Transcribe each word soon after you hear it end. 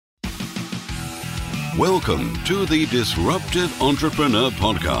Welcome to the Disruptive Entrepreneur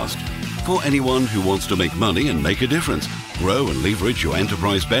Podcast. For anyone who wants to make money and make a difference, grow and leverage your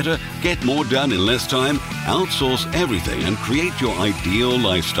enterprise better, get more done in less time, outsource everything and create your ideal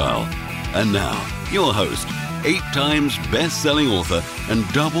lifestyle. And now, your host, 8 times best-selling author and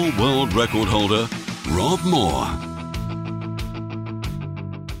double world record holder, Rob Moore.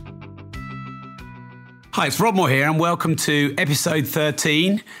 Hi, it's Rob Moore here, and welcome to episode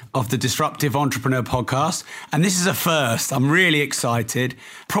 13 of the Disruptive Entrepreneur Podcast. And this is a first. I'm really excited.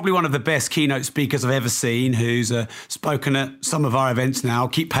 Probably one of the best keynote speakers I've ever seen, who's spoken at some of our events now.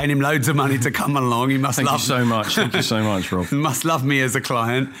 Keep paying him loads of money to come along. He must Thank love you so much. Thank you so much, Rob. He must love me as a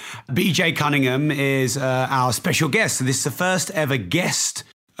client. Cunningham is our special guest. So this is the first ever guest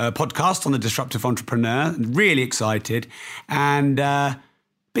podcast on the Disruptive Entrepreneur. Really excited. And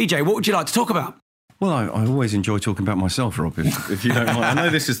BJ, what would you like to talk about? Well, I always enjoy talking about myself, Rob, if you don't mind. I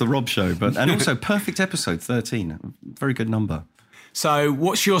know this is the Rob show, and also perfect episode 13. Very good number. So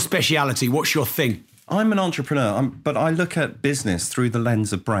what's your speciality? What's your thing? I'm an entrepreneur, but I look at business through the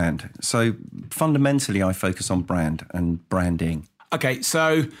lens of brand. So fundamentally, I focus on brand and branding. Okay,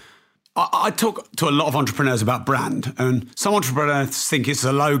 so I talk to a lot of entrepreneurs about brand, and some entrepreneurs think it's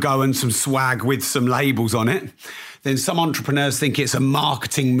a logo and some swag with some labels on it. Then some entrepreneurs think it's a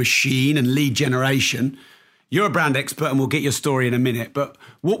marketing machine and lead generation. You're a brand expert, and we'll get your story in a minute, but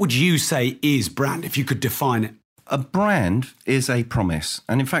what would you say is brand, if you could define it? A brand is a promise.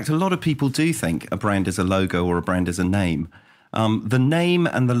 And in fact, a lot of people do think a brand is a logo or a brand is a name. The name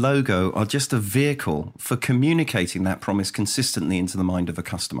and the logo are just a vehicle for communicating that promise consistently into the mind of the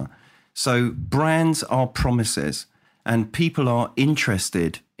customer. So brands are promises, and people are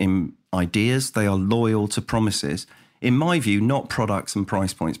interested in ideas. They are loyal to promises. In my view, not products and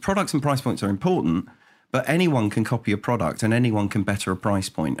price points. Products and price points are important, but anyone can copy a product and anyone can better a price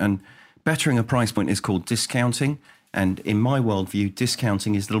point. And bettering a price point is called discounting. And in my worldview,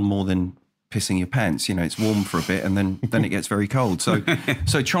 discounting is little more than pissing your pants. You know, it's warm for a bit and then it gets very cold. So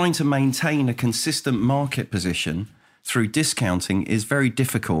trying to maintain a consistent market position through discounting is very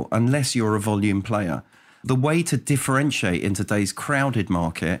difficult unless you're a volume player. The way to differentiate in today's crowded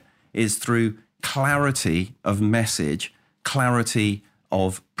market is through clarity of message, clarity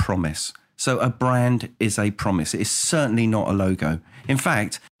of promise. So a brand is a promise. It is certainly not a logo. In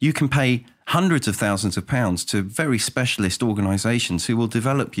fact, you can pay hundreds of thousands of pounds to very specialist organizations who will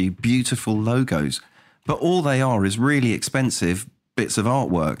develop you beautiful logos, but all they are is really expensive bits of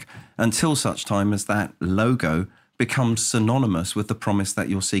artwork until such time as that logo becomes synonymous with the promise that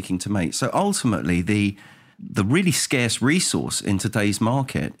you're seeking to make. So ultimately, the really scarce resource in today's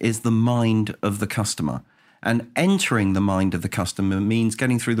market is the mind of the customer. And entering the mind of the customer means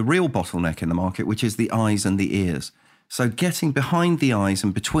getting through the real bottleneck in the market, which is the eyes and the ears. So getting behind the eyes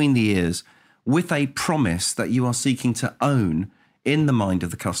and between the ears with a promise that you are seeking to own in the mind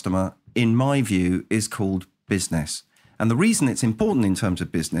of the customer, in my view, is called business. And the reason it's important in terms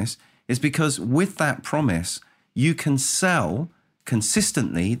of business is because with that promise, you can sell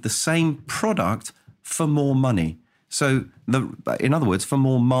consistently the same product for more money. So in other words, for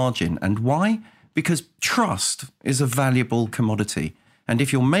more margin. And why? Because trust is a valuable commodity. And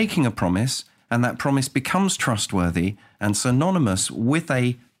if you're making a promise and that promise becomes trustworthy and synonymous with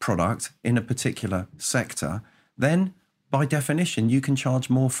a product in a particular sector, then by definition, you can charge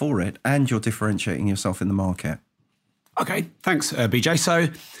more for it and you're differentiating yourself in the market. Okay, thanks, BJ. So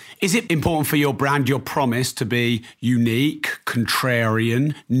is it important for your brand, your promise, to be unique,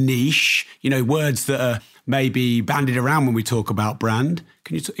 contrarian, niche, words that are maybe bandied around when we talk about brand?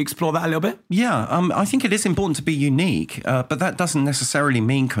 Can you explore that a little bit? Yeah, I think it is important to be unique, but that doesn't necessarily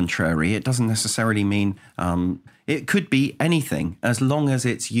mean contrary. It doesn't necessarily mean it could be anything as long as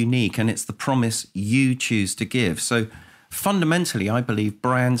it's unique and it's the promise you choose to give. So fundamentally, I believe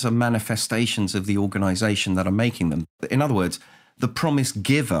brands are manifestations of the organization that are making them. In other words, the promise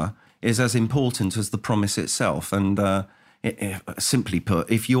giver is as important as the promise itself. And simply put,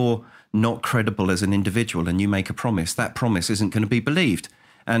 if you're not credible as an individual and you make a promise, that promise isn't going to be believed.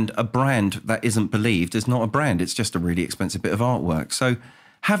 And a brand that isn't believed is not a brand. It's just a really expensive bit of artwork. So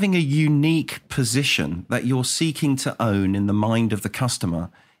having a unique position that you're seeking to own in the mind of the customer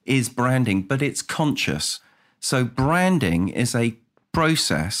is branding, but it's conscious. So branding is a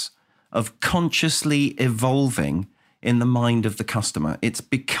process of consciously evolving in the mind of the customer. It's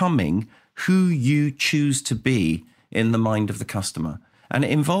becoming who you choose to be in the mind of the customer. And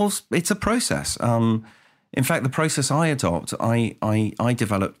it's a process. In fact, the process I adopt, I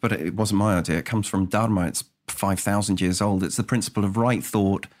developed, but it wasn't my idea. It comes from Dharma. It's 5,000 years old. It's the principle of right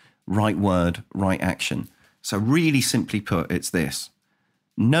thought, right word, right action. So really simply put, it's this.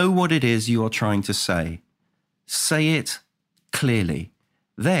 Know what it is you are trying to say. Say it clearly.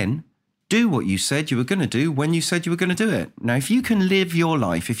 Then do what you said you were going to do when you said you were going to do it. Now, if you can live your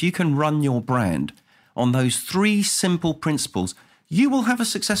life, if you can run your brand on those 3 simple principles, you will have a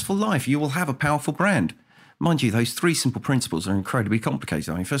successful life. You will have a powerful brand. Mind you, those 3 simple principles are incredibly complicated.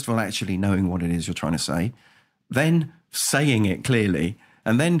 I mean, first of all, actually knowing what it is you're trying to say, then saying it clearly,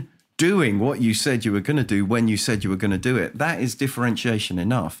 and then doing what you said you were going to do when you said you were going to do it. That is differentiation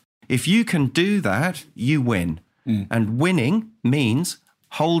enough. If you can do that, you win. And winning means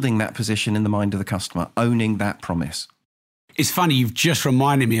holding that position in the mind of the customer, owning that promise. It's funny, you've just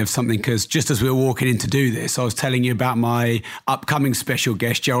reminded me of something, because just as we were walking in to do this, I was telling you about my upcoming special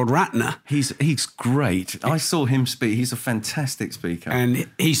guest, Gerald Ratner. He's great. I saw him speak. He's a fantastic speaker. And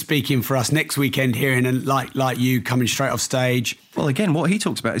he's speaking for us next weekend here, and like you, coming straight off stage. Well, again, what he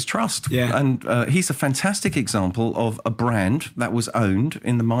talks about is trust. Yeah. And he's a fantastic example of a brand that was owned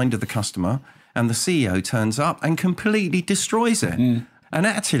in the mind of the customer, and the CEO turns up and completely destroys it. And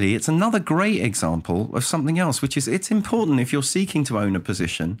actually, it's another great example of something else, which is it's important, if you're seeking to own a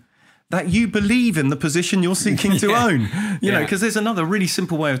position, that you believe in the position you're seeking to own. You know, because there's another really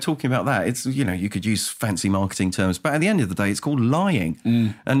simple way of talking about that. It's, you know, you could use fancy marketing terms, but at the end of the day, it's called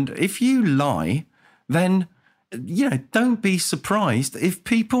lying. And if you lie, then, you know, don't be surprised if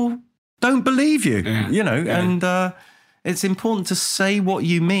people don't believe you, you know, and it's important to say what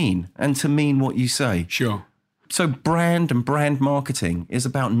you mean and to mean what you say. Sure. So brand and brand marketing is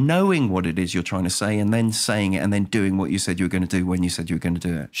about knowing what it is you're trying to say and then saying it and then doing what you said you were going to do when you said you were going to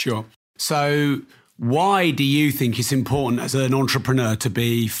do it. Sure. So why do you think it's important as an entrepreneur to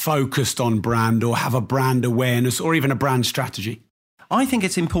be focused on brand, or have a brand awareness, or even a brand strategy? I think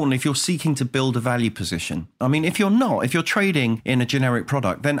it's important if you're seeking to build a value position. I mean, if you're trading in a generic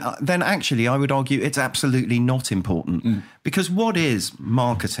product, then actually I would argue it's absolutely not important. Because what is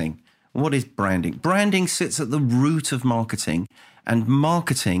marketing? What is branding? Branding sits at the root of marketing, and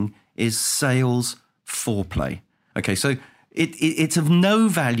marketing is sales foreplay. Okay, so it's of no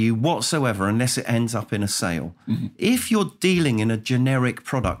value whatsoever unless it ends up in a sale. If you're dealing in a generic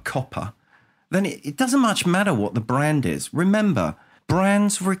product, copper, then it doesn't much matter what the brand is. Remember,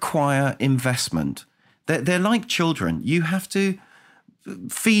 brands require investment. They're like children. You have to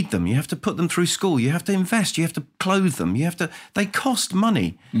feed them, you have to put them through school, you have to invest, you have to clothe them, they cost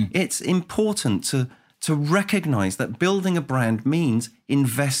money. It's important to recognize that building a brand means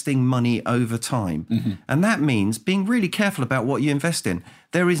investing money over time. And that means being really careful about what you invest in.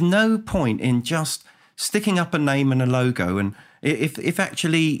 There is no point in just sticking up a name and a logo, and if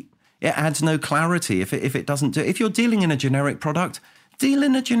actually it adds no clarity, if it doesn't do, if you're dealing in a generic product, deal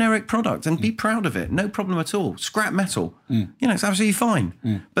in a generic product and be proud of it. No problem at all. Scrap metal. You know, it's absolutely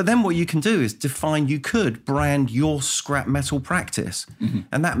fine. But then what you can do is you could brand your scrap metal practice.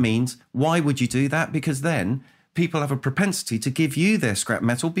 And that means, why would you do that? Because then people have a propensity to give you their scrap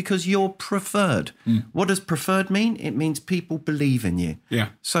metal because you're preferred. What does preferred mean? It means people believe in you. Yeah.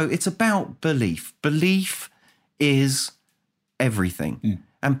 So it's about belief. Belief is everything.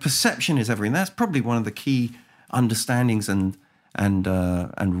 And perception is everything. That's probably one of the key understandings and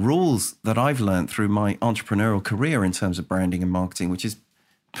rules that I've learned through my entrepreneurial career in terms of branding and marketing, which is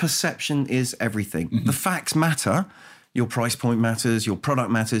perception is everything. The facts matter. Your price point matters, your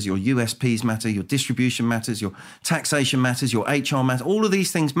product matters, your USPs matter, your distribution matters, your taxation matters, your HR matters. All of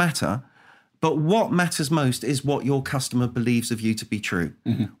these things matter. But what matters most is what your customer believes of you to be true.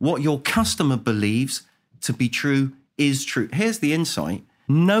 What your customer believes to be true is true. Here's the insight.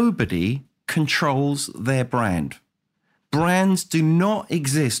 Nobody controls their brand. Brands do not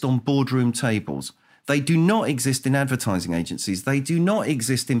exist on boardroom tables. They do not exist in advertising agencies. They do not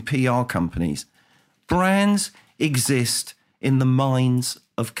exist in PR companies. Brands exist in the minds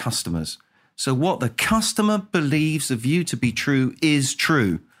of customers. So what the customer believes of you to be true is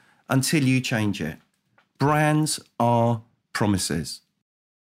true until you change it. Brands are promises.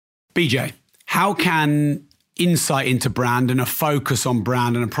 BJ, how can insight into brand and a focus on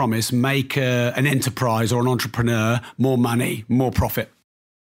brand and a promise make an enterprise or an entrepreneur more money, more profit?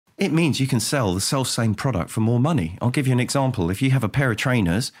 It means you can sell the self-same product for more money. I'll give you an example. If you have a pair of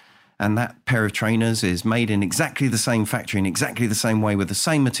trainers and that pair of trainers is made in exactly the same factory in exactly the same way with the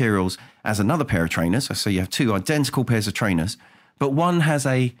same materials as another pair of trainers, so you have 2 identical pairs of trainers, but one has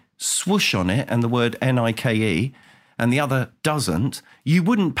a swoosh on it and the word Nike, and the other doesn't, you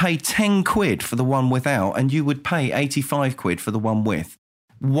wouldn't pay 10 quid for the one without, and you would pay 85 quid for the one with.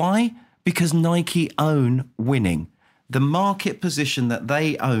 Why? Because Nike own winning. The market position that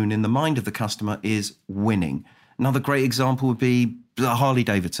they own in the mind of the customer is winning. Another great example would be Harley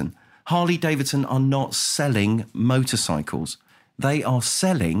Davidson. Harley Davidson are not selling motorcycles. They are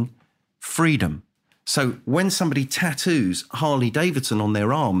selling freedom. So when somebody tattoos Harley Davidson on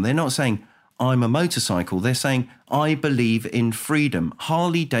their arm, they're not saying, I'm a motorcycle. They're saying, I believe in freedom.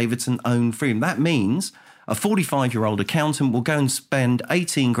 Harley Davidson own freedom. That means a 45-year-old accountant will go and spend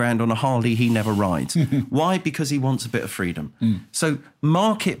 18 grand on a Harley he never rides. Why? Because he wants a bit of freedom. So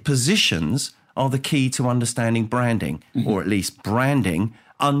market positions are the key to understanding branding, or at least branding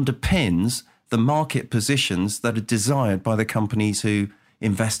underpins the market positions that are desired by the companies who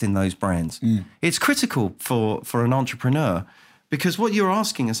invest in those brands. It's critical for an entrepreneur, because what you're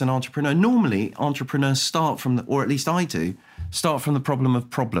asking as an entrepreneur, normally entrepreneurs start from, or at least I do, start from the problem of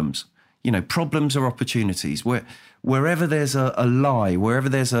problems. You know, problems are opportunities. Wherever there's a lie, wherever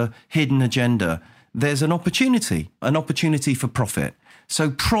there's a hidden agenda, there's an opportunity for profit.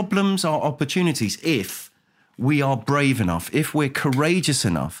 So problems are opportunities if we are brave enough, if we're courageous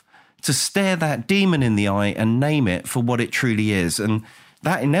enough to stare that demon in the eye and name it for what it truly is. And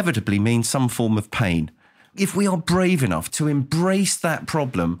that inevitably means some form of pain. If we are brave enough to embrace that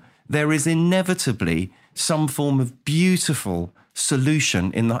problem, there is inevitably some form of beautiful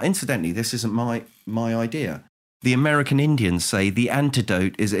solution in that. Incidentally, this isn't my idea. The American Indians say the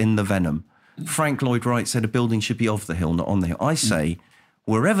antidote is in the venom. Frank Lloyd Wright said a building should be off the hill, not on the hill. I say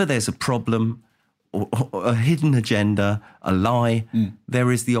wherever there's a problem or a hidden agenda, a lie,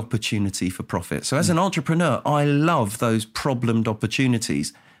 there is the opportunity for profit. So as an entrepreneur, I love those problemed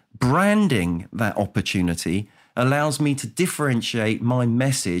opportunities. Branding that opportunity allows me to differentiate my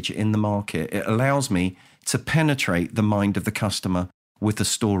message in the market. It allows me to penetrate the mind of the customer with a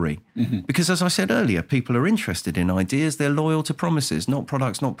story. Because as I said earlier, people are interested in ideas. They're loyal to promises, not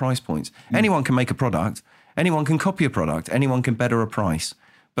products, not price points. Anyone can make a product. Anyone can copy a product. Anyone can better a price.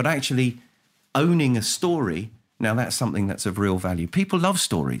 But actually owning a story, now that's something that's of real value. People love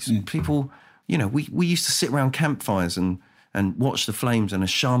stories. People, you know, we used to sit around campfires and watch the flames, and a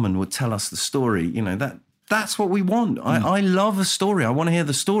shaman would tell us the story. You know, that's what we want. I love a story. I want to hear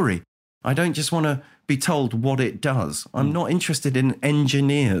the story. I don't just want to be told what it does. I'm not interested in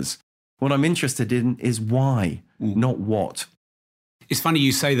engineers. What I'm interested in is why, not what. It's funny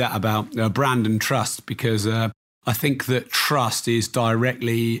you say that about brand and trust, because I think that trust is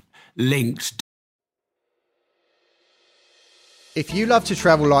directly linked. If you love to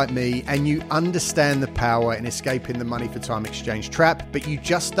travel like me and you understand the power in escaping the money for time exchange trap, but you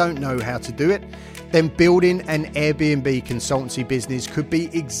just don't know how to do it, then building an Airbnb consultancy business could be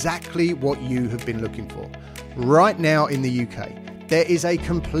exactly what you have been looking for. Right now in the UK, there is a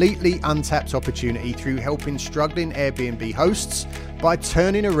completely untapped opportunity through helping struggling Airbnb hosts by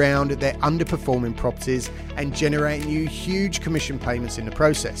turning around their underperforming properties and generating you huge commission payments in the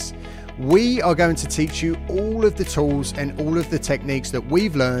process. We are going to teach you all of the tools and all of the techniques that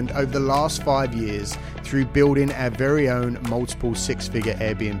we've learned over the last 5 years through building our very own multiple six-figure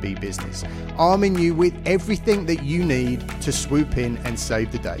Airbnb business, arming you with everything that you need to swoop in and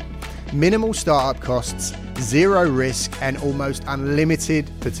save the day. Minimal startup costs, zero risk, and almost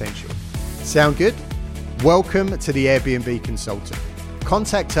unlimited potential. Sound good? Welcome to the Airbnb Consultant.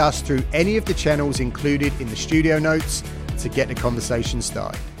 Contact us through any of the channels included in the studio notes to get the conversation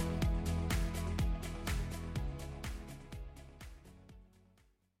started.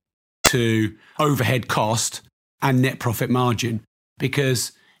 To overhead cost and net profit margin,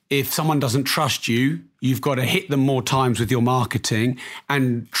 because if someone doesn't trust you, you've got to hit them more times with your marketing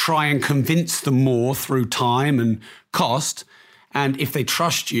and try and convince them more through time and cost. And if they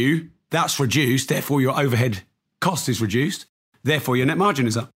trust you, that's reduced. Therefore, your overhead cost is reduced. Therefore, your net margin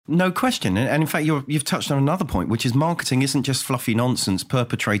is up. No question. And in fact, you've touched on another point, which is marketing isn't just fluffy nonsense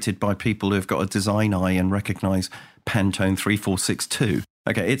perpetrated by people who've got a design eye and recognize Pantone 3462.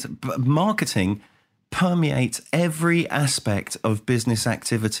 Okay, marketing permeates every aspect of business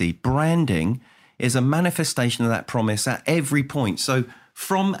activity. Branding is a manifestation of that promise at every point. So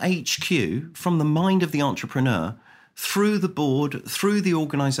from HQ, from the mind of the entrepreneur, through the board, through the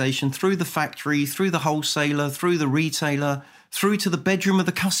organization, through the factory, through the wholesaler, through the retailer, through to the bedroom of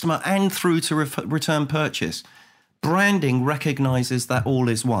the customer, and through to return purchase. Branding recognizes that all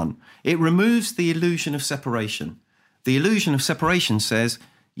is one. It removes the illusion of separation. The illusion of separation says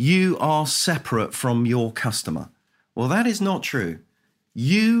you are separate from your customer. Well, that is not true.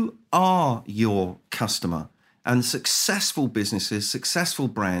 You are your customer. And successful businesses, successful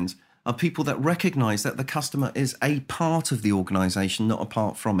brands are people that recognize that the customer is a part of the organization, not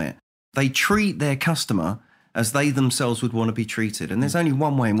apart from it. They treat their customer as they themselves would want to be treated. And there's only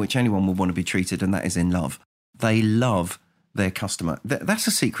one way in which anyone would want to be treated, and that is in love. They love their customer. That's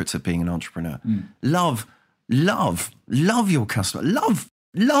a secret to being an entrepreneur. Love your customer. Love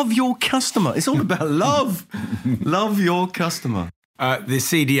Love your customer. It's all about love. Love your customer. The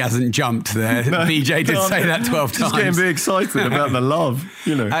CD hasn't jumped there. BJ did say that 12 times. Just getting very excited about the love,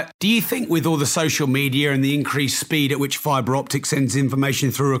 Do you think with all the social media and the increased speed at which fibre optic sends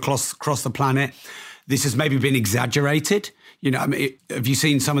information through across the planet, this has maybe been exaggerated? Have you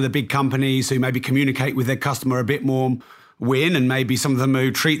seen some of the big companies who maybe communicate with their customer a bit more win, and maybe some of them who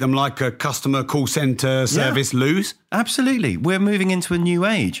treat them like a customer call centre service lose? Absolutely. We're moving into a new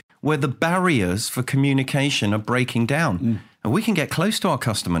age where the barriers for communication are breaking down. And we can get close to our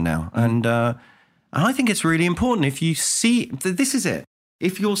customer now. And I think it's really important. If you see, this is it.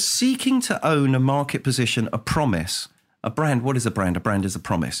 If you're seeking to own a market position, a promise, a brand, what is a brand? A brand is a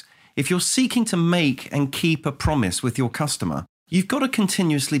promise. If you're seeking to make and keep a promise with your customer, you've got to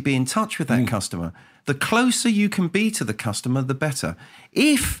continuously be in touch with that customer. The closer you can be to the customer, the better.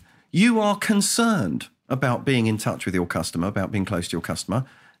 If you are concerned about being in touch with your customer, about being close to your customer,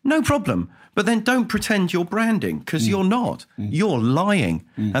 no problem. But then don't pretend you're branding, because you're not. You're lying.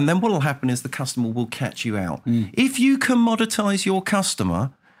 And then what will happen is the customer will catch you out. If you commoditize your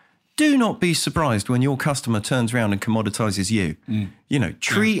customer, do not be surprised when your customer turns around and commoditizes you.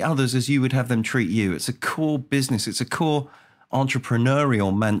 Treat others as you would have them treat you. It's a core business. It's a core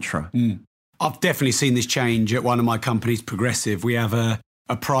entrepreneurial mantra. I've definitely seen this change at one of my companies, Progressive. We have a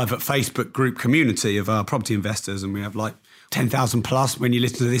private Facebook group community of our property investors, and we have like 10,000 plus. When you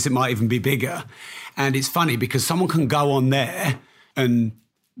listen to this, it might even be bigger. And it's funny because someone can go on there and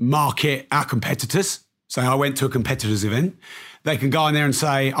market our competitors. So I went to a competitor's event. They can go on there and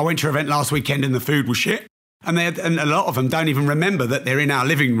say, I went to your event last weekend and the food was shit. And a lot of them don't even remember that they're in our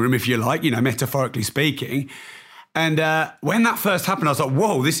living room, if you like, metaphorically speaking. And when that first happened, I was like,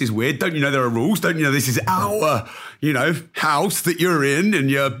 whoa, this is weird. Don't you know there are rules? Don't you know this is our, house that you're in and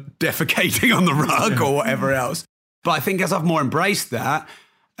you're defecating on the rug or whatever else? But I think as I've more embraced that,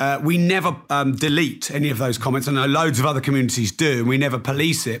 we never delete any of those comments. I know loads of other communities do, and we never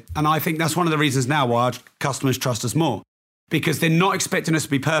police it. And I think that's one of the reasons now why our customers trust us more, because they're not expecting us to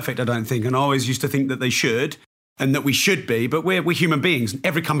be perfect, I don't think. And I always used to think that they should and that we should be, but we're human beings.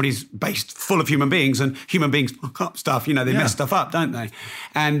 Every company's based full of human beings, and human beings fuck up stuff. They mess stuff up, don't they?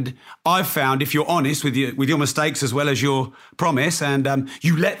 And I've found if you're honest with your mistakes as well as your promise, and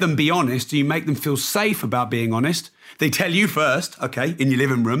you let them be honest, you make them feel safe about being honest. They tell you first, okay, in your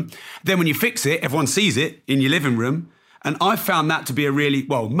living room. Then when you fix it, everyone sees it in your living room. And I found that to be a really,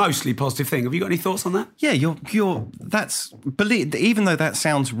 mostly positive thing. Have you got any thoughts on that? Yeah, even though that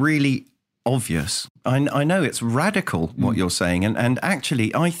sounds really obvious, I know it's radical what you're saying. And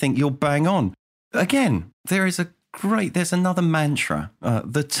actually, I think you're bang on. Again, there's another mantra.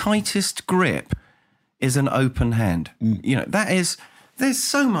 The tightest grip is an open hand. There's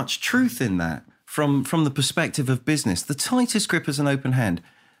so much truth in that from the perspective of business. The tightest grip is an open hand.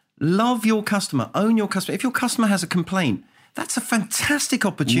 Love your customer, own your customer. If your customer has a complaint, that's a fantastic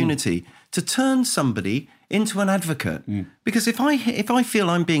opportunity to turn somebody into an advocate. Because if I feel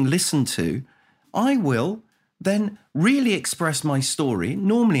I'm being listened to, I will then really express my story.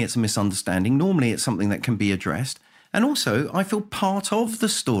 Normally it's a misunderstanding. Normally it's something that can be addressed. And also I feel part of the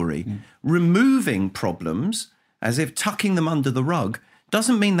story. Removing problems, as if tucking them under the rug,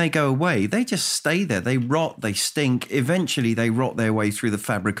 doesn't mean they go away. They just stay there. They rot, they stink. Eventually they rot their way through the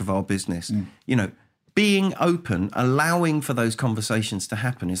fabric of our business. Being open, allowing for those conversations to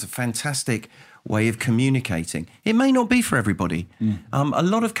happen is a fantastic way of communicating. It may not be for everybody. A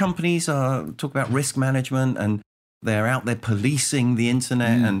lot of companies talk about risk management, and they're out there policing the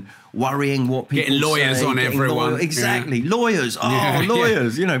internet and worrying what people getting lawyers say, on everyone. Exactly. Lawyers.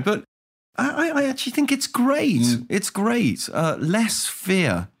 Lawyers, But I actually think it's great. It's great. Less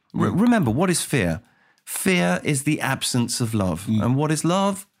fear. Remember, what is fear? Fear is the absence of love. And what is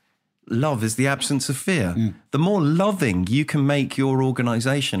love? Love is the absence of fear. The more loving you can make your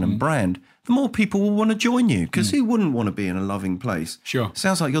organization and brand, the more people will want to join you, because who wouldn't want to be in a loving place? Sure.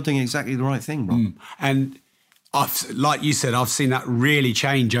 Sounds like you're doing exactly the right thing, Rob. And like you said, I've seen that really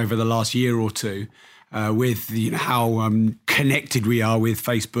change over the last year or two with how connected we are with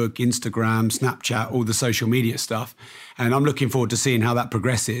Facebook, Instagram, Snapchat, all the social media stuff. And I'm looking forward to seeing how that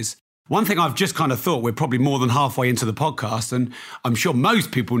progresses. One thing I've just kind of thought, we're probably more than halfway into the podcast, and I'm sure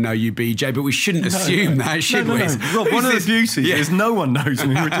most people know you, BJ, but we shouldn't assume that, should we? Rob, one of the beauties is no one knows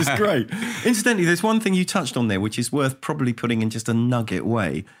me, which is great. Incidentally, there's one thing you touched on there, which is worth probably putting in just a nugget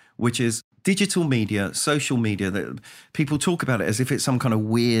way, which is digital media, social media. That people talk about it as if it's some kind of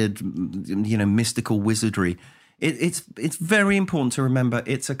weird, mystical wizardry. It's very important to remember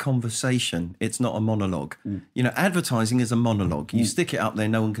it's a conversation. It's not a monologue. Advertising is a monologue. You stick it up there,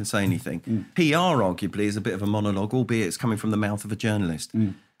 no one can say anything. PR, arguably, is a bit of a monologue, albeit it's coming from the mouth of a journalist.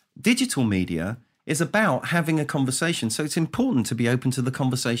 Digital media is about having a conversation. So it's important to be open to the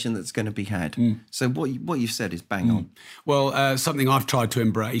conversation that's going to be had. So what you've said is bang on. Well, something I've tried to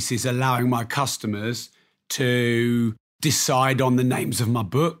embrace is allowing my customers to decide on the names of my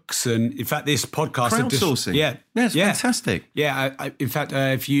books. And in fact, this podcast... Crowdsourcing. It's fantastic. Yeah, in fact,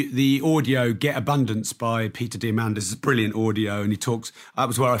 the audio Get Abundance by Peter Diamandis is brilliant audio. And he talks... That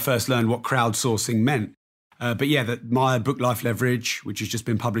was where I first learned what crowdsourcing meant. But my book, Life Leverage, which has just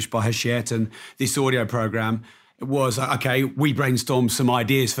been published by Hachette, and this audio program was, okay, we brainstormed some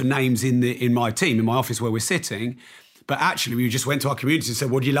ideas for names in my team, in my office where we're sitting. But actually, we just went to our community and said,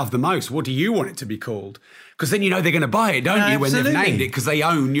 what do you love the most? What do you want it to be called? Because then they're going to buy it, don't you, when they've named it, because they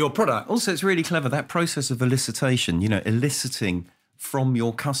own your product. Also, it's really clever, that process of elicitation, eliciting from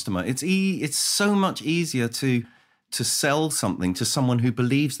your customer. It's so much easier to sell something to someone who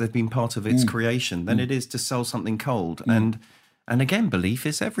believes they've been part of its creation than it is to sell something cold. And again, belief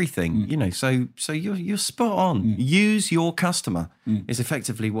is everything, so you're spot on. Use your customer is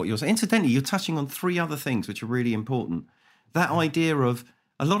effectively what you're saying. Incidentally, you're touching on 3 other things which are really important. That idea of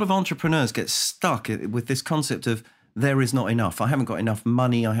a lot of entrepreneurs get stuck with this concept of there is not enough. I haven't got enough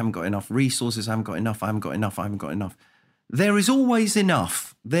money. I haven't got enough resources. I haven't got enough. I haven't got enough. I haven't got enough. There is always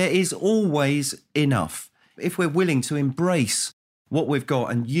enough. There is always enough. If we're willing to embrace what we've got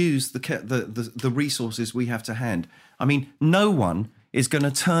and use the resources we have to hand. I mean, no one is going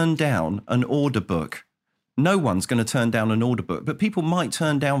to turn down an order book. No one's going to turn down an order book, but people might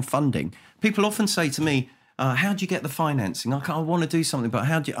turn down funding. People often say to me, how do you get the financing? I want to do something, but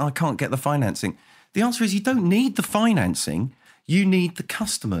I can't get the financing. The answer is you don't need the financing. You need the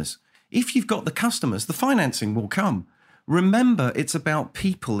customers. If you've got the customers, the financing will come. Remember, it's about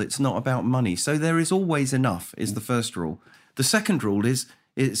people. It's not about money. So there is always enough is the first rule. The second rule is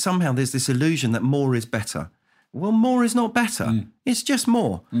somehow there's this illusion that more is better. Well, more is not better. It's just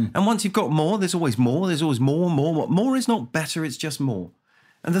more. And once you've got more, there's always more. There's always more. More is not better. It's just more.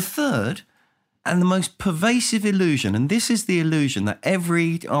 And the third and the most pervasive illusion, and this is the illusion that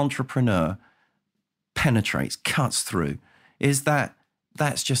every entrepreneur penetrates, cuts through, is that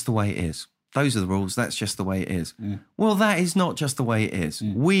that's just the way it is. Those are the rules. That's just the way it is. Well, that is not just the way it is.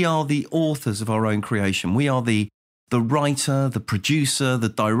 We are the authors of our own creation. We are the writer, the producer, the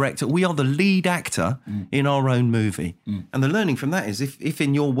director. We are the lead actor in our own movie. And the learning from that is if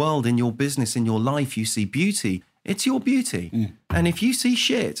in your world, in your business, in your life, you see beauty, it's your beauty. And if you see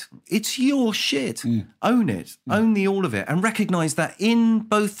shit, it's your shit. Own it. Own all of it. And recognize that in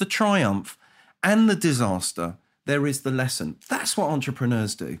both the triumph and the disaster, there is the lesson. That's what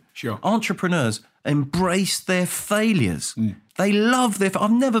entrepreneurs do. Sure. Entrepreneurs embrace their failures. They love their...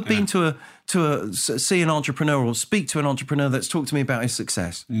 I've never been to see an entrepreneur or speak to an entrepreneur that's talked to me about his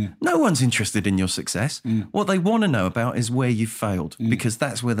success. No one's interested in your success. What they want to know about is where you've failed, because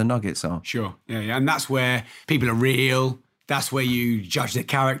that's where the nuggets are. Sure. Yeah. And that's where people are real. That's where you judge their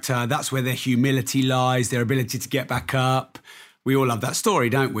character. That's where their humility lies, their ability to get back up. We all love that story,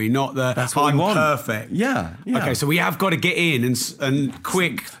 don't we? Not the that's what I'm we want. Perfect. Yeah. Okay, so we have got to get in and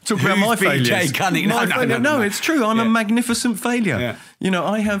quick talk about my failures. Cunningham. No, it's true. I'm a magnificent failure. Yeah.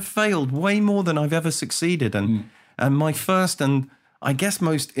 I have failed way more than I've ever succeeded, and my first and I guess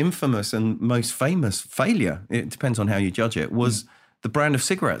most infamous and most famous failure, it depends on how you judge it, was the brand of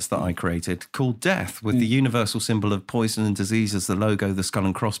cigarettes that I created called Death, with the universal symbol of poison and disease as the logo, the skull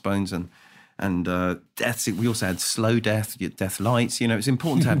and crossbones, and death. We also had slow death, death lights. It's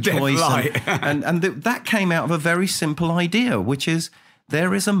important to have choice. That came out of a very simple idea, which is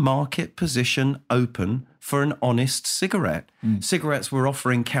there is a market position open for an honest cigarette. Cigarettes were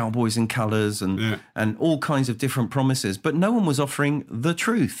offering cowboys in colours and all kinds of different promises, but no one was offering the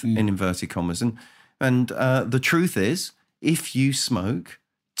truth in inverted commas. And the truth is, if you smoke,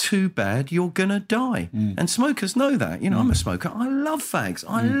 too bad, you're gonna die. And smokers know that. I'm a smoker. I love fags.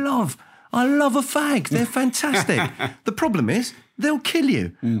 I love a fag. They're fantastic. The problem is they'll kill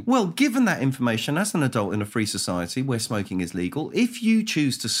you. Well, given that information, as an adult in a free society where smoking is legal, if you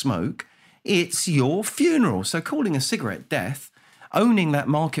choose to smoke, it's your funeral. So calling a cigarette death, owning that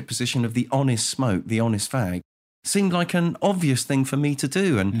market position of the honest smoke, the honest fag, seemed like an obvious thing for me to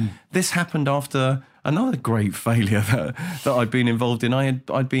do. And this happened after another great failure that I'd been involved in.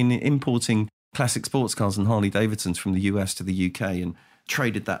 I'd been importing classic sports cars and Harley Davidsons from the US to the UK and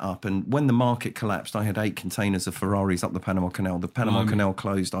traded that up. And when the market collapsed, I had 8 containers of Ferraris up the Panama Canal. The Panama Canal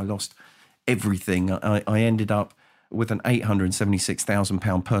closed. I lost everything. I ended up with an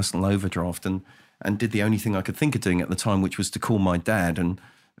 £876,000 personal overdraft. And and did the only thing I could think of doing at the time, which was to call my dad, and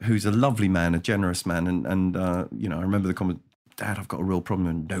who's a lovely man, a generous man. And you know, I remember the comment, Dad, I've got a real problem.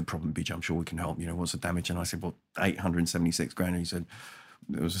 And no problem, Beach, I'm sure we can help. You know, what's the damage? And I said, well, 876 grand. And he said,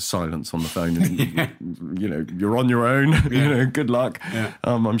 there was a silence on the phone. And, you know, you're on your own. You know, good luck. Yeah.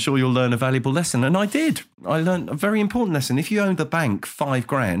 I'm sure you'll learn a valuable lesson. And I did. I learned a very important lesson. If you owe the bank 5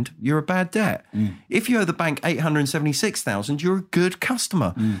 grand, you're a bad debt. If you owe the bank 876,000, you're a good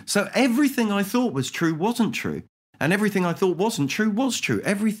customer. So everything I thought was true wasn't true. And everything I thought wasn't true was true.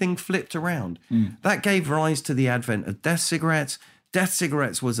 Everything flipped around. That gave rise to the advent of Death Cigarettes. Death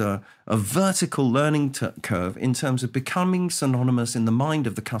Cigarettes was a vertical learning curve in terms of becoming synonymous in the mind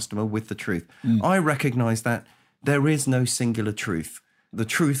of the customer with the truth. I recognise that there is no singular truth. The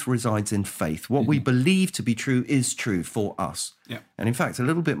truth resides in faith. What we believe to be true is true for us. Yeah. And in fact, a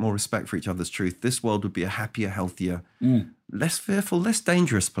little bit more respect for each other's truth, this world would be a happier, healthier, less fearful, less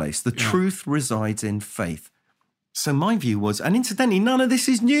dangerous place. The truth resides in faith. So my view was, and incidentally, none of this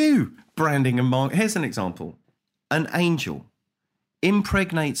is new, branding and marketing. Here's an example. An angel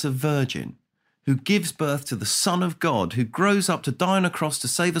impregnates a virgin who gives birth to the Son of God, who grows up to die on a cross to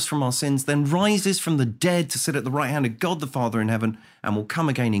save us from our sins, then rises from the dead to sit at the right hand of God the Father in heaven, and will come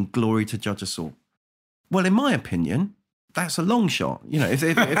again in glory to judge us all. Well, in my opinion, that's a long shot. You know, if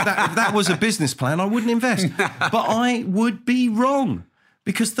that was a business plan, I wouldn't invest. But I would be wrong.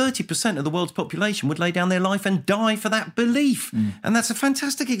 Because 30% of the world's population would lay down their life and die for that belief. And that's a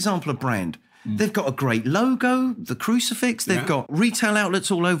fantastic example of brand. They've got a great logo, the crucifix. They've got retail outlets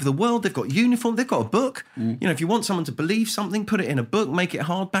all over the world. They've got uniform. They've got a book. You know, if you want someone to believe something, put it in a book, make it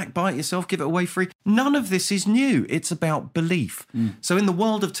hardback, buy it yourself, give it away free. None of this is new. It's about belief. So in the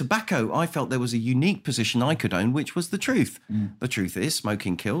world of tobacco, I felt there was a unique position I could own, which was the truth. The truth is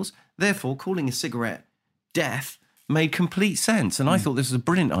smoking kills. Therefore, calling a cigarette death made complete sense. And I thought this was a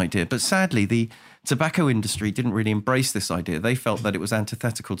brilliant idea. But sadly, the tobacco industry didn't really embrace this idea. They felt that it was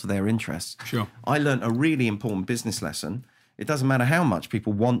antithetical to their interests. Sure. I learned a really important business lesson. It doesn't matter how much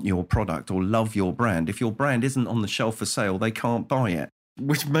people want your product or love your brand. If your brand isn't on the shelf for sale, they can't buy it.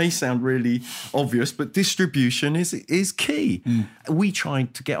 Which may sound really obvious, but distribution is key. We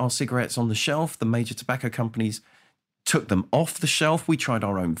tried to get our cigarettes on the shelf. The major tobacco companies took them off the shelf. We tried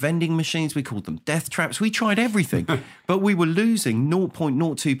our own vending machines. We called them death traps. We tried everything, but we were losing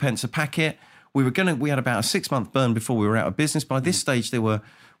 0.02 pence a packet. We had about a 6-month burn before we were out of business. By this stage,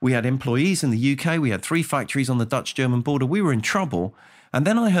 we had employees in the UK. We had 3 factories on the Dutch-German border. We were in trouble. And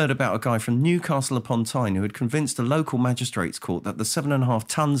then I heard about a guy from Newcastle upon Tyne who had convinced a local magistrates court that the 7.5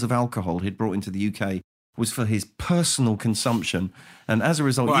 tons of alcohol he'd brought into the UK was for his personal consumption, and as a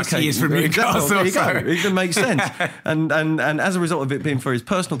result, UK he is from Newcastle. There you go. It makes sense. and as a result of it being for his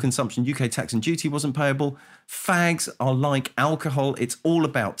personal consumption, UK tax and duty wasn't payable. Fags are like alcohol; it's all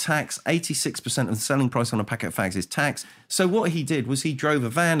about tax. 86% of the selling price on a packet of fags is tax. So what he did was he drove a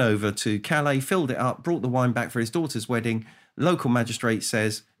van over to Calais, filled it up, brought the wine back for his daughter's wedding. Local magistrate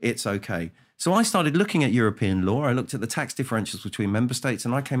says it's okay. So I started looking at European law. I looked at the tax differentials between member states,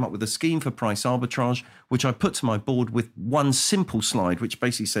 and I came up with a scheme for price arbitrage, which I put to my board with one simple slide, which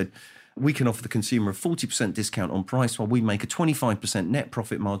basically said we can offer the consumer a 40% discount on price while we make a 25% net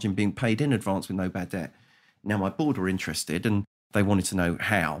profit margin being paid in advance with no bad debt. Now, my board were interested and they wanted to know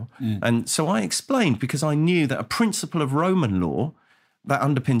how. And so I explained, because I knew that a principle of Roman law that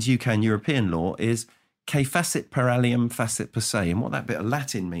underpins UK and European law is que facit per alium facit per se. And what that bit of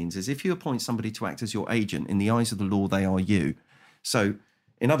Latin means is if you appoint somebody to act as your agent, in the eyes of the law, they are you. So,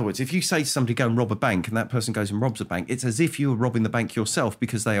 in other words, if you say to somebody, go and rob a bank, and that person goes and robs a bank, it's as if you were robbing the bank yourself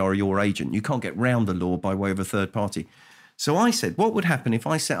because they are your agent. You can't get round the law by way of a third party. So I said, what would happen if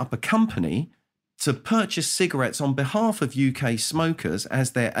I set up a company to purchase cigarettes on behalf of UK smokers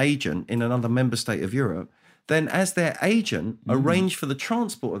as their agent in another member state of Europe, then as their agent, arrange for the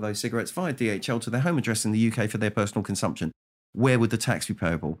transport of those cigarettes via DHL to their home address in the UK for their personal consumption? Where would the tax be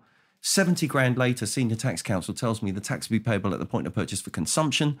payable? 70 grand later, Senior Tax Counsel tells me the tax would be payable at the point of purchase for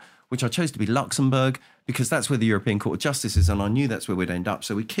consumption, which I chose to be Luxembourg because that's where the European Court of Justice is, and I knew that's where we'd end up.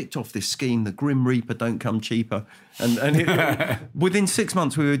 So we kicked off this scheme, the Grim Reaper don't come cheaper. And within 6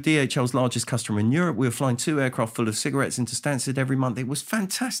 months, we were DHL's largest customer in Europe. We were flying 2 aircraft full of cigarettes into Stansted every month. It was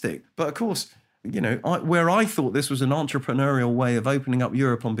fantastic. But of course, you know, where I thought this was an entrepreneurial way of opening up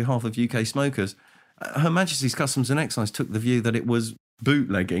Europe on behalf of UK smokers, Her Majesty's Customs and Excise took the view that it was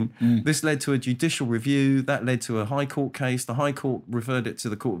bootlegging. This led to a judicial review. That led to a High Court case. The High Court referred it to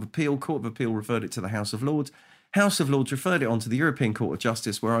the Court of Appeal. Court of Appeal referred it to the House of Lords. House of Lords referred it on to the European Court of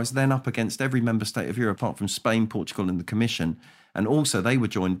Justice, where I was then up against every member state of Europe apart from Spain, Portugal and the Commission. And also they were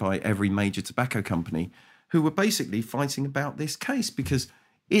joined by every major tobacco company who were basically fighting about this case because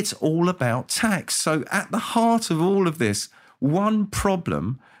It's all about tax. So at the heart of all of this, one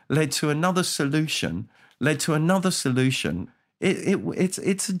problem led to another solution, led to another solution.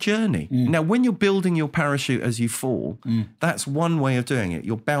 It's a journey. Now, when you're building your parachute as you fall, that's one way of doing it.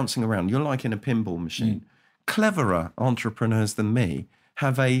 You're bouncing around. You're like in a pinball machine. Cleverer entrepreneurs than me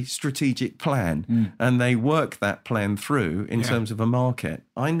have a strategic plan and they work that plan through in terms of a market.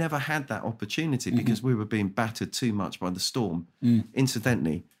 I never had that opportunity because we were being battered too much by the storm.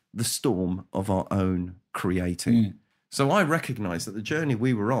 Incidentally, the storm of our own creating. So I recognised that the journey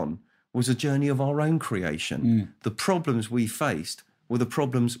we were on was a journey of our own creation. The problems we faced were the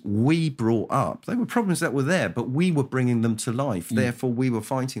problems we brought up. They were problems that were there, but we were bringing them to life. Therefore, we were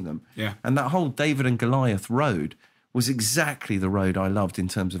fighting them. Yeah. And that whole David and Goliath road was exactly the road I loved in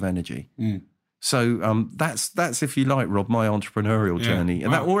terms of energy. So that's, if you like, Rob, my entrepreneurial journey.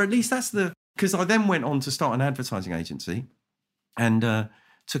 And or at least that's because I then went on to start an advertising agency and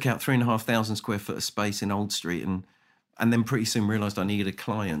took out 3,500 square foot of space in Old Street and then pretty soon realised I needed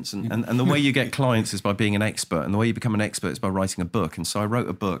clients. And the way you get clients is by being an expert. And the way you become an expert is by writing a book. And so I wrote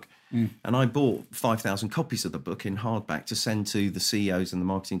a book and I bought 5,000 copies of the book in hardback to send to the CEOs and the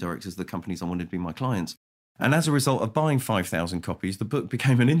marketing directors of the companies I wanted to be my clients. And as a result of buying 5,000 copies, the book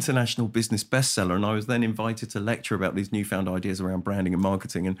became an international business bestseller. And I was then invited to lecture about these newfound ideas around branding and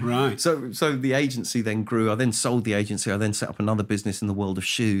marketing. And so the agency then grew. I then sold the agency. I then set up another business in the world of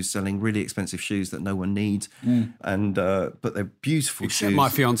shoes, selling really expensive shoes that no one needs. And but they're beautiful shoes. Except my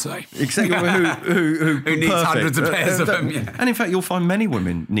fiance. Except who needs hundreds of pairs of them. Yeah. And in fact, you'll find many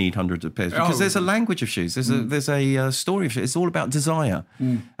women need hundreds of pairs because there's a language of shoes. There's a story of shoes. It's all about desire.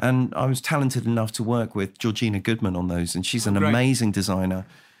 And I was talented enough to work with Georgina Goodman on those, and she's an amazing designer.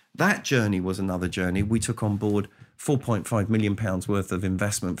 That journey was another journey. We took on board £4.5 million worth of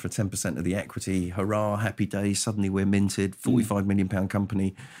investment for 10% of the equity. Hurrah, happy days. Suddenly we're minted, £45 million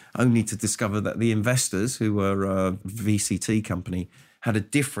company, only to discover that the investors, who were a VCT company, had a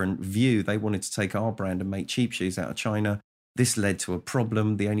different view. They wanted to take our brand and make cheap shoes out of China. This led to a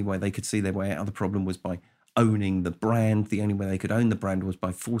problem. The only way they could see their way out of the problem was by owning the brand. The only way they could own the brand was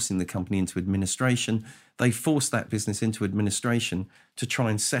by forcing the company into administration. They forced that business into administration to try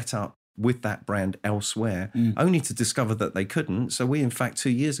and set up with that brand elsewhere, only to discover that they couldn't. So we, in fact, 2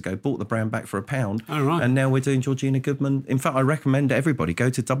 years ago, bought the brand back for £1. Oh, right. And now we're doing Georgina Goodman. In fact, I recommend everybody go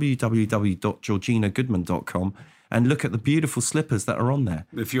to www.georginagoodman.com and look at the beautiful slippers that are on there.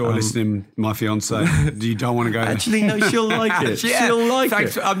 If you're listening, my fiance, you don't want to go there. Actually, no, she'll like it. Yeah, she'll like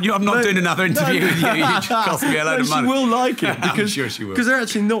thanks. it. I'm not doing another interview with you. You just cost me a load of money. She will like it. Because, I'm sure she will. Because they're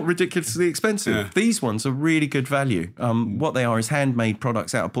actually not ridiculously expensive. Yeah. These ones are really good value. What they are is handmade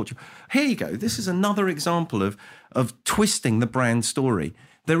products out of Portugal. Here you go. This is another example of twisting the brand story.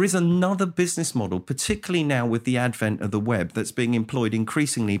 There is another business model, particularly now with the advent of the web, that's being employed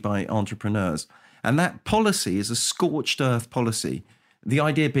increasingly by entrepreneurs. And that policy is a scorched earth policy. The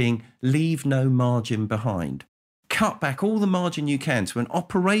idea being leave no margin behind. Cut back all the margin you can to an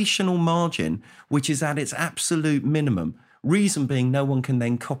operational margin, which is at its absolute minimum. Reason being no one can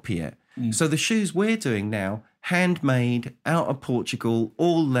then copy it. So the shoes we're doing now, handmade, out of Portugal,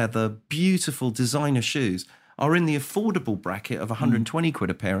 all leather, beautiful designer shoes, are in the affordable bracket of 120 quid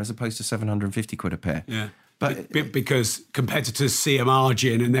a pair as opposed to 750 quid a pair. Yeah. But because competitors see a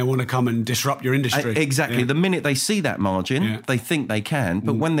margin and they want to come and disrupt your industry. Exactly. Yeah. The minute they see that margin, they think they can.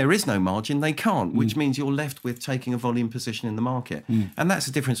 But when there is no margin, they can't, which means you're left with taking a volume position in the market. And that's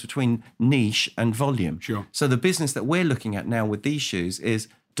the difference between niche and volume. Sure. So the business that we're looking at now with these shoes is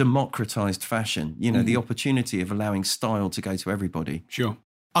democratized fashion. You know, the opportunity of allowing style to go to everybody. Sure.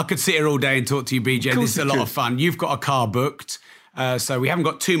 I could sit here all day and talk to you, BJ. This is a lot of fun. You've got a car booked, so we haven't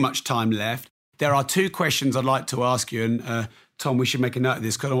got too much time left. There are two questions I'd like to ask you, and Tom, we should make a note of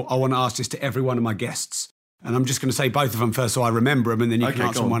this because I want to ask this to every one of my guests. And I'm just going to say both of them first so I remember them, and then you can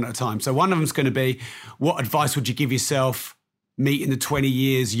answer them one at a time. So one of them's going to be, what advice would you give yourself meeting the 20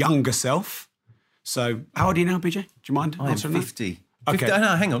 years younger self? So how old are you now, BJ? Do you mind answering that? I'm 50. Okay.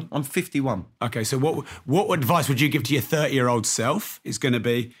 No, hang on. I'm 51. Okay, so what advice would you give to your 30-year-old self is going to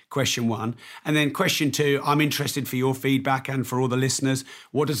be question one. And then question two, I'm interested for your feedback and for all the listeners.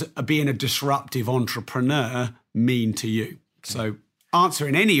 What does being a disruptive entrepreneur mean to you? Okay. So answer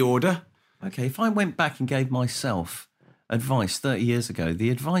in any order. Okay, if I went back and gave myself advice 30 years ago, the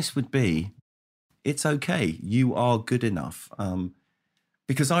advice would be, it's okay. You are good enough.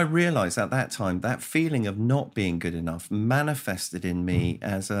 Because I realised at that time that feeling of not being good enough manifested in me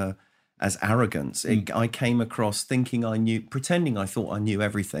as arrogance. I came across thinking I knew, pretending I thought I knew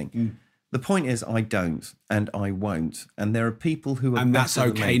everything. The point is, I don't, and I won't. And there are people who are and that's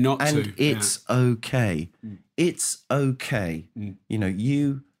better than okay me, not to. and it's okay. It's okay. You know,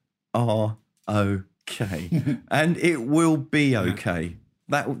 you are okay, and it will be okay.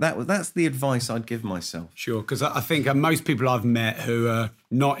 That's the advice I'd give myself. Sure, because I think most people I've met who are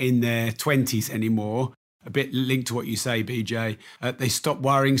not in their 20s anymore, a bit linked to what you say, BJ, they stop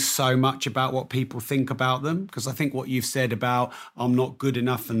worrying so much about what people think about them. Because I think what you've said about I'm not good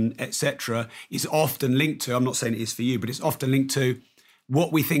enough and etc. is often linked to, I'm not saying it is for you, but it's often linked to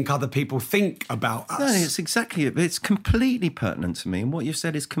what we think other people think about us. No, it's exactly it. It's completely pertinent to me. And what you've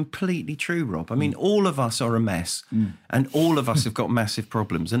said is completely true, Rob. I mean, all of us are a mess and all of us have got massive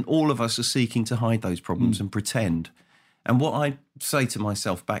problems and all of us are seeking to hide those problems and pretend. And what I say to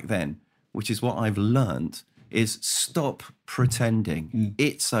myself back then, which is what I've learned, is stop pretending.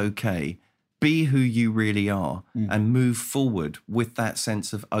 It's okay. Be who you really are and move forward with that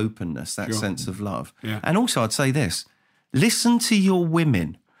sense of openness, that sense of love. Yeah. And also I'd say this, listen to your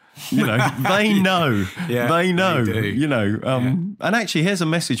women. You know, they know. They know. They do. You know, and actually here's a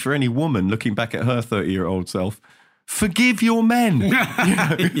message for any woman looking back at her 30-year-old self. Forgive your men.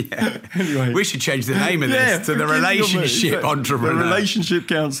 Anyway. We should change the name of this to the relationship entrepreneur. The relationship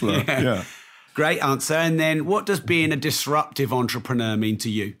counsellor. Yeah. Great answer. And then what does being a disruptive entrepreneur mean to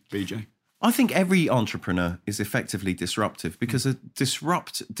you, BJ? I think every entrepreneur is effectively disruptive because a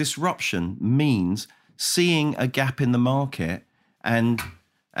disruption means seeing a gap in the market and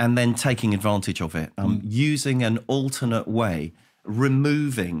then taking advantage of it, using an alternate way,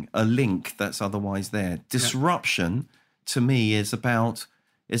 removing a link that's otherwise there. Disruption to me is about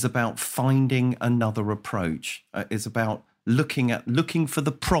finding another approach. Is about looking for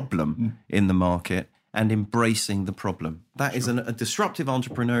the problem in the market and embracing the problem. That is a disruptive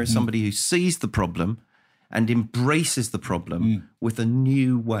entrepreneur is somebody who sees the problem and embraces the problem with a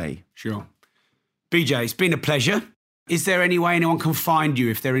new way. Sure. BJ, it's been a pleasure. Is there any way anyone can find you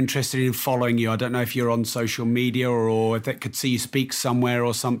if they're interested in following you? I don't know if you're on social media or if they could see you speak somewhere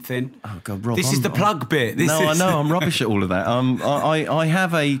or something. Oh, God, Rob. This is the plug bit. I know. I'm rubbish at all of that. I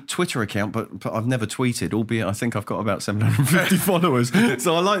have a Twitter account, but I've never tweeted, albeit I think I've got about 750 followers.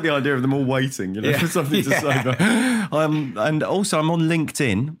 So I like the idea of them all waiting, for something to say. But, and also, I'm on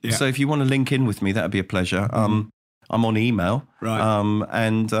LinkedIn. Yeah. So if you want to link in with me, that would be a pleasure. I'm on email, right?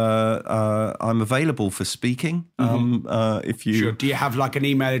 And I'm available for speaking. If you sure. Do you have like an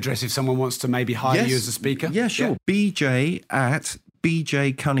email address if someone wants to maybe hire you as a speaker? Yeah, sure. Yeah.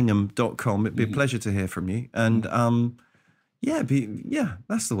 bj@bjcunningham.com. It'd be a pleasure to hear from you. And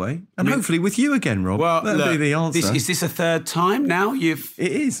that's the way. And hopefully with you again, Rob. Well, that'll be the answer. Is this a third time now? It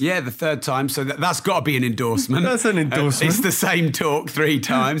is. Yeah, the third time. So that's got to be an endorsement. That's an endorsement. It's the same talk 3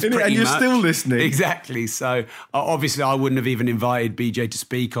 times. And you're still listening. Exactly. So obviously I wouldn't have even invited BJ to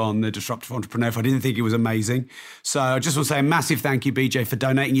speak on The Disruptive Entrepreneur if I didn't think it was amazing. So I just want to say a massive thank you, BJ, for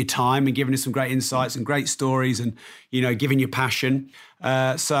donating your time and giving us some great insights and great stories and, giving your passion.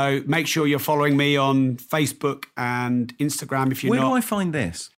 So make sure you're following me on Facebook and Instagram if you're not. Where do I find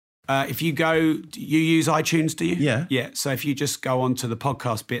this? If you go, you use iTunes, do you? Yeah. Yeah. So if you just go onto the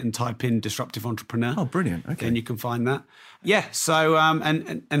podcast bit and type in Disruptive Entrepreneur. Oh, brilliant. Okay. Then you can find that. Yeah. So,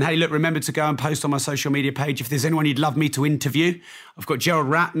 and hey, look, remember to go and post on my social media page. If there's anyone you'd love me to interview, I've got Gerald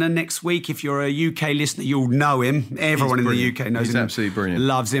Ratner next week. If you're a UK listener, you'll know him. Everyone in the UK knows him. He's absolutely brilliant.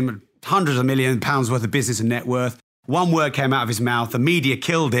 Loves him. Hundreds of £1 million worth of business and net worth. One word came out of his mouth, the media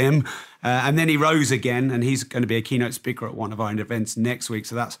killed him, and then he rose again, and he's going to be a keynote speaker at one of our events next week.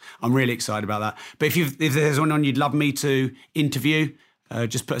 So I'm really excited about that. But if there's anyone you'd love me to interview,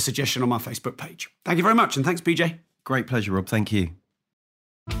 just put a suggestion on my Facebook page. Thank you very much, and thanks, BJ. Great pleasure, Rob. Thank you.